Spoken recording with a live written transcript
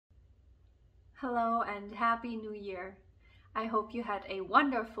Hello and Happy New Year. I hope you had a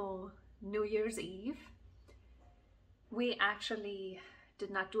wonderful New Year's Eve. We actually did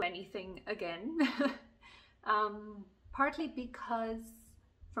not do anything again, partly because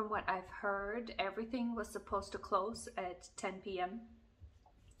from what I've heard, everything was supposed to close at 10 p.m.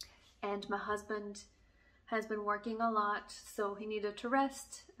 and my husband has been working a lot, so he needed to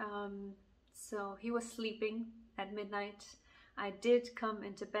rest. So he was sleeping at midnight. I did come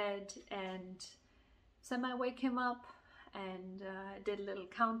into bed and semi-wake him up and did a little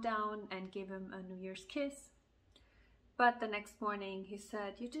countdown and gave him a New Year's kiss. But the next morning he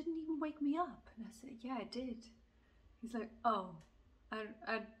said, "You didn't even wake me up." And I said, "Yeah, I did." He's like, "Oh, I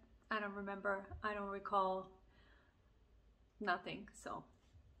don't remember. I don't recall nothing." So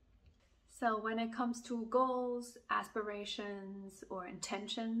when it comes to goals, aspirations, or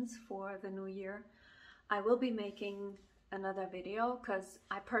intentions for the new year, I will be making another video because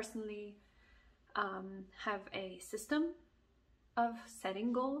I personally have a system of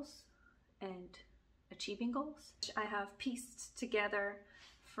setting goals and achieving goals. I have pieced together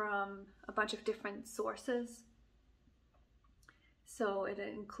from a bunch of different sources. So it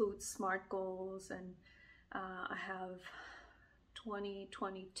includes SMART goals, and I have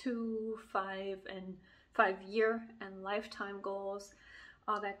 2022, 5-year and lifetime goals,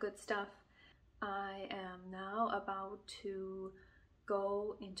 all that good stuff. I am now about to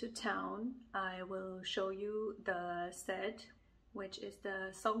go into town. I will show you the set, which is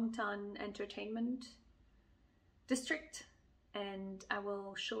the Songtan Entertainment District, and I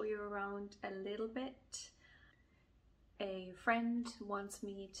will show you around a little bit. A friend wants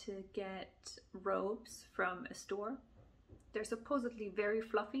me to get robes from a store. They're supposedly very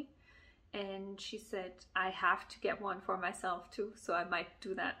fluffy, and she said I have to get one for myself too, so I might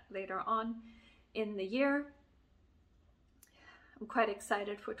do that later on in the year. I'm quite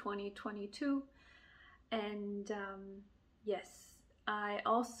excited for 2022, and yes, I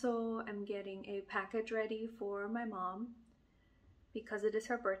also am getting a package ready for my mom because it is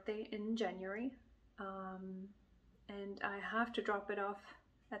her birthday in January, and I have to drop it off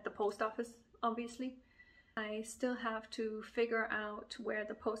at the post office, obviously. I still have to figure out where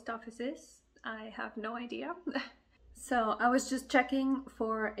the post office is. I have no idea. So I was just checking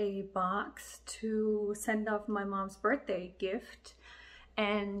for a box to send off my mom's birthday gift,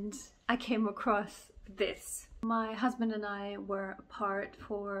 and I came across this. My husband and I were apart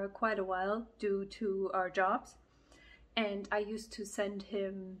for quite a while due to our jobs, and I used to send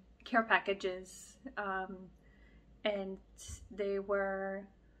him care packages, and they were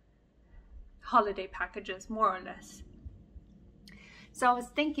holiday packages, more or less. So I was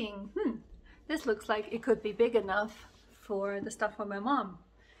thinking, this looks like it could be big enough for the stuff for my mom.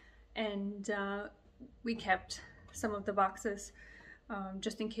 And we kept some of the boxes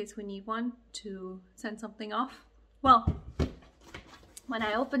just in case we need one to send something off. Well, when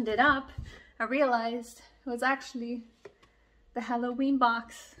I opened it up, I realized it was actually the Halloween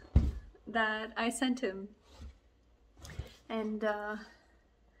box that I sent him. And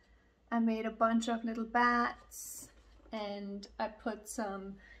I made a bunch of little bats, and I put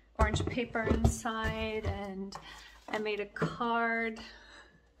some orange paper inside, and I made a card,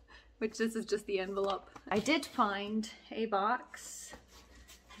 which this is just the envelope. I did find a box.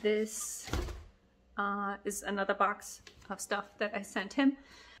 This is another box of stuff that I sent him.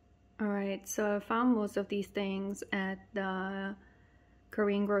 Alright, so I found most of these things at the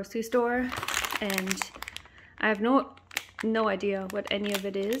Korean grocery store, and I have no idea what any of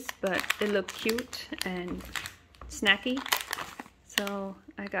it is, but they look cute and snacky. So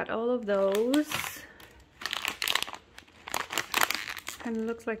I got all of those. Kind of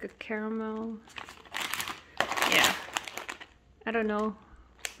looks like a caramel. Yeah, I don't know,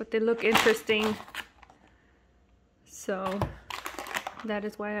 but they look interesting. So that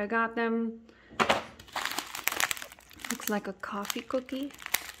is why I got them. Looks like a coffee cookie.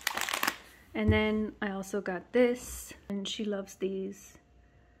 And then I also got this, and she loves these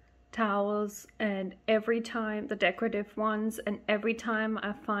towels, and every time, the decorative ones, and every time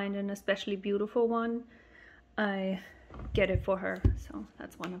I find an especially beautiful one, I get it for her. So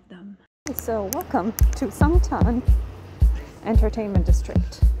that's one of them. So welcome to Songtan Entertainment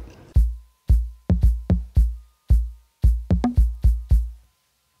District.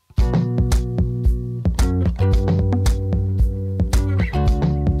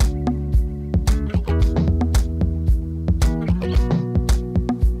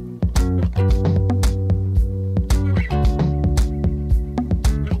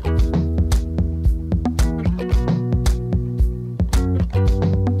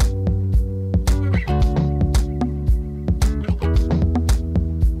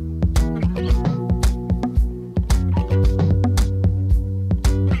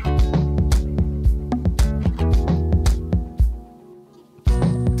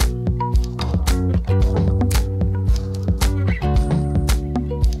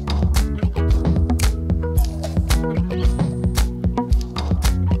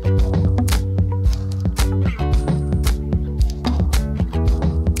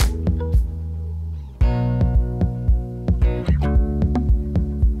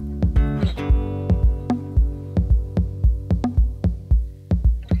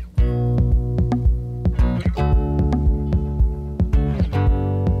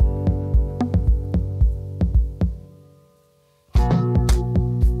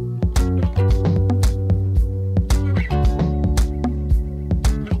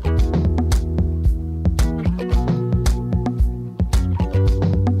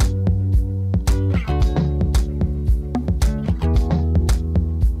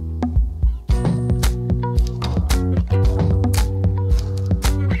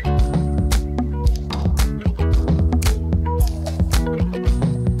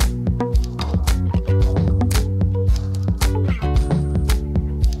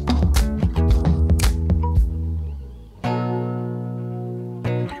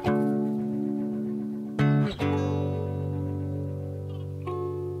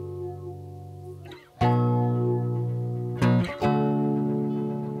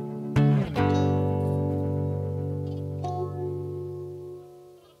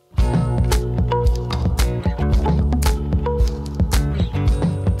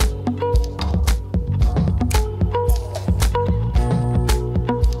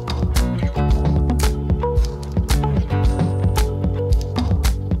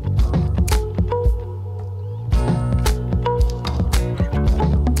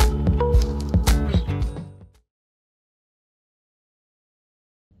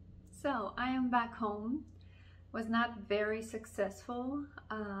 So I am back home. Was not very successful.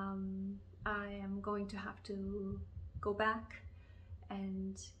 I am going to have to go back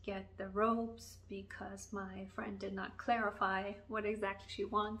and get the ropes because my friend did not clarify what exactly she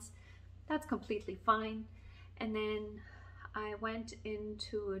wants. That's completely fine. And then I went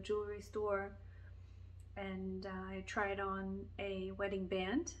into a jewelry store and I tried on a wedding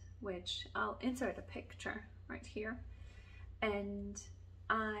band, which I'll insert a picture right here. And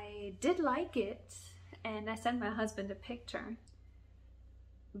I did like it, and I sent my husband a picture,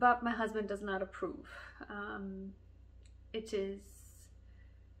 but my husband does not approve. It is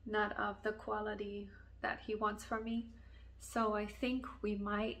not of the quality that he wants from me. So I think we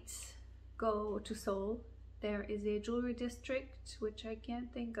might go to Seoul. There is a jewelry district, which I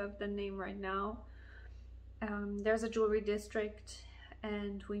can't think of the name right now. There's a jewelry district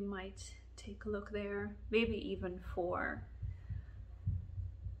and we might take a look there, maybe even for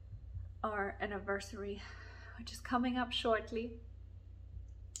our anniversary, which is coming up shortly.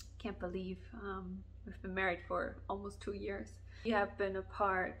 Can't believe we've been married for almost 2 years. We have been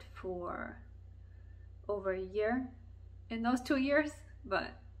apart for over a year in those 2 years, but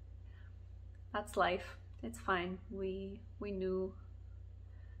that's life. It's fine. We knew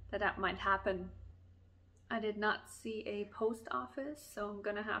that might happen. I did not see a post office, so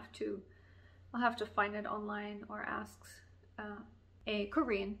I'll have to find it online or ask a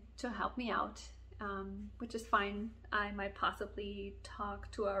Korean to help me out, which is fine. I might possibly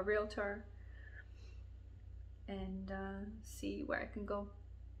talk to a realtor and see where I can go.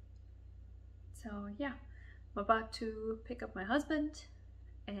 So yeah, I'm about to pick up my husband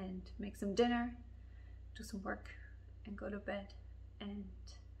and make some dinner, do some work, and go to bed. And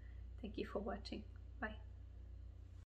thank you for watching.